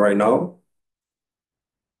we are right now.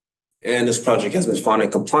 And this project has been found in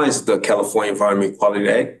compliance with the California Environmental Quality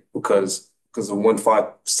Act because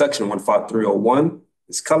of section 15301.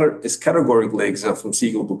 It's categorically exempt from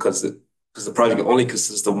SEQA because the project only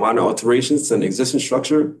consists of minor alterations to an existing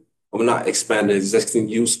structure and will not expand the existing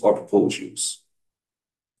use or proposed use.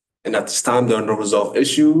 And at this time, there are no resolved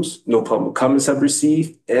issues, no public comments have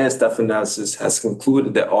received, and staff analysis has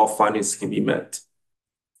concluded that all findings can be met.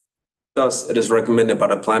 Thus, it is recommended by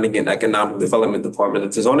the Planning and Economic Development Department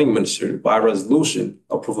that the zoning administrator, by resolution,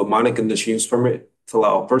 approve a minor conditional use permit to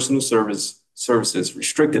allow personal services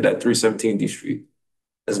restricted at 317 D Street.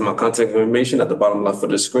 This is my contact information at the bottom left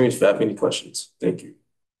of the screen if you have any questions. Thank you.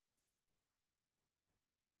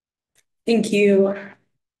 Thank you.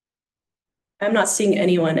 I'm not seeing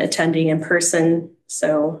anyone attending in person,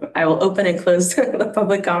 so I will open and close the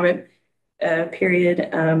public comment period.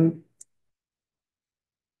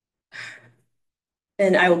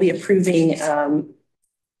 And I will be approving CUP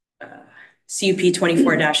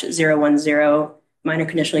 24-010, minor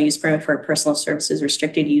conditional use permit for personal services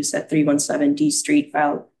restricted use at 317 D Street.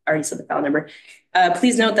 File, already said the file number.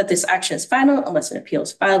 Please note that this action is final unless an appeal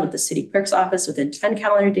is filed with the city clerk's office within 10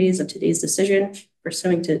 calendar days of today's decision,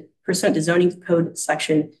 pursuant to zoning code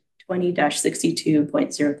section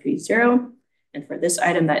 20-62.030. And for this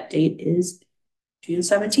item, that date is June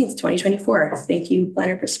 17th, 2024. Thank you,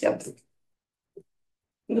 Planner Briscoe.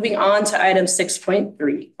 Moving on to item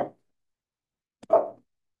 6.3.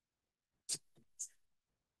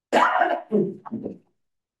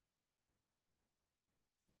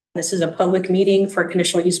 This is a public meeting for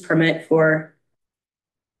conditional use permit for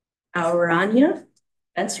Aurania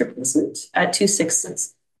fence replacement at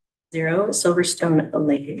 2660 Silverstone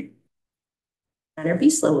Lane. Planner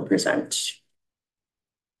Beaslow will present.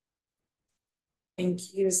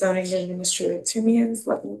 Thank you, Zoning Administrator Tumians.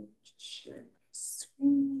 Let me share the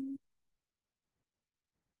screen.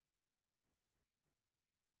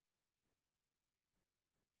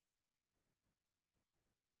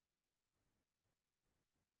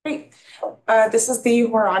 Great. This is the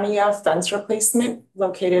Warania fence replacement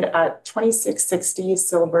located at 2660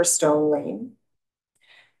 Silverstone Lane.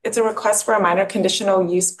 It's a request for a minor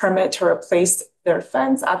conditional use permit to replace their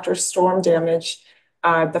fence after storm damage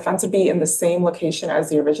The fence would be in the same location as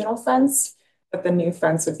the original fence, but the new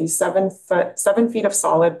fence would be 7 feet of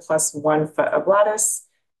solid plus 1 foot of lattice.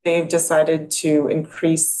 They've decided to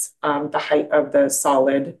increase the height of the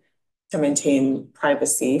solid to maintain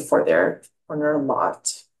privacy for their corner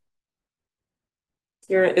lot.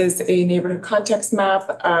 Here is a neighborhood context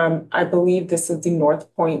map. I believe this is the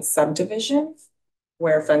North Point subdivision,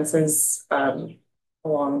 where fences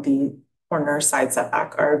along the corner side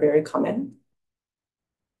setback are very common.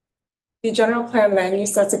 The general plan land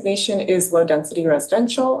use designation is low density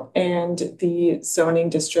residential, and the zoning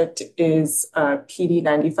district is PD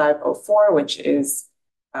 9504, which is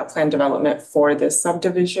plan development for this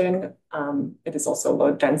subdivision. It is also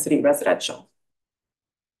low density residential.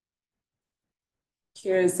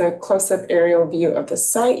 Here's a close-up aerial view of the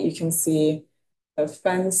site. You can see the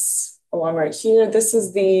fence along right here. This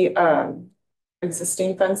is the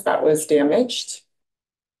existing fence that was damaged.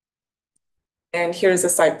 And here's a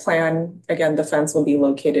site plan. Again, the fence will be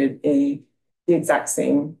located in the exact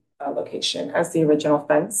same location as the original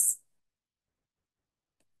fence.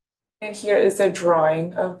 And here is a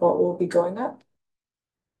drawing of what will be going up.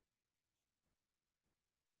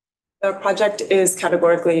 The project is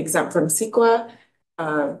categorically exempt from CEQA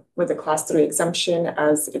with a class 3 exemption,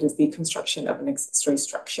 as it is the construction of an accessory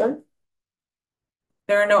structure.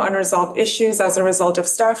 There are no unresolved issues as a result of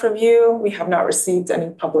staff review. We have not received any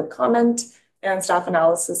public comment, and staff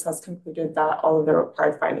analysis has concluded that all of the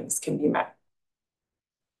required findings can be met.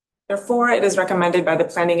 Therefore, it is recommended by the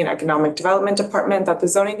Planning and Economic Development Department that the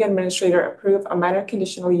zoning administrator approve a minor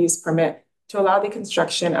conditional use permit to allow the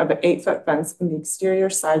construction of an 8-foot fence in the exterior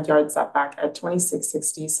side yard setback at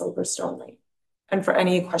 2660 Silverstone Lane. And for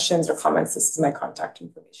any questions or comments, this is my contact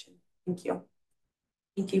information. Thank you.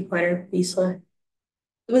 Thank you, Planner Lisa.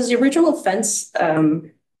 Was the original fence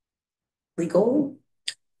legal?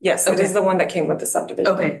 Yes, okay. It is the one that came with the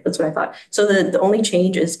subdivision. Okay, that's what I thought. So the only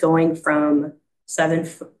change is going from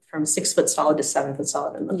 6 foot solid to 7 foot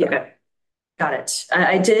solid. Yeah. Okay, got it.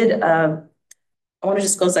 I did. I want to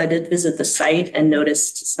disclose I did visit the site and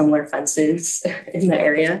noticed similar fences in the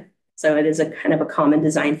area. So it is a kind of a common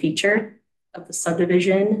design feature of the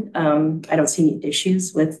subdivision. I don't see any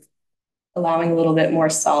issues with allowing a little bit more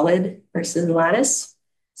solid versus lattice.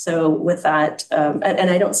 So with that, and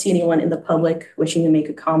I don't see anyone in the public wishing to make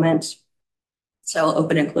a comment. So I'll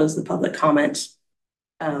open and close the public comment,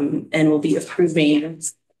 and we'll be approving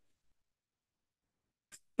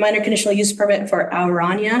minor conditional use permit for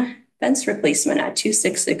Aurania fence replacement at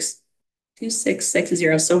 2660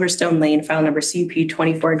 Silverstone Lane, file number CUP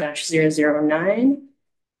 24-009.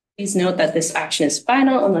 Please note that this action is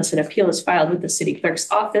final unless an appeal is filed with the city clerk's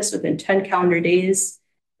office within 10 calendar days.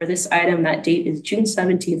 For this item, that date is June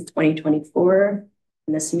 17th, 2024.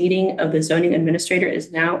 And this meeting of the zoning administrator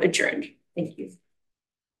is now adjourned. Thank you.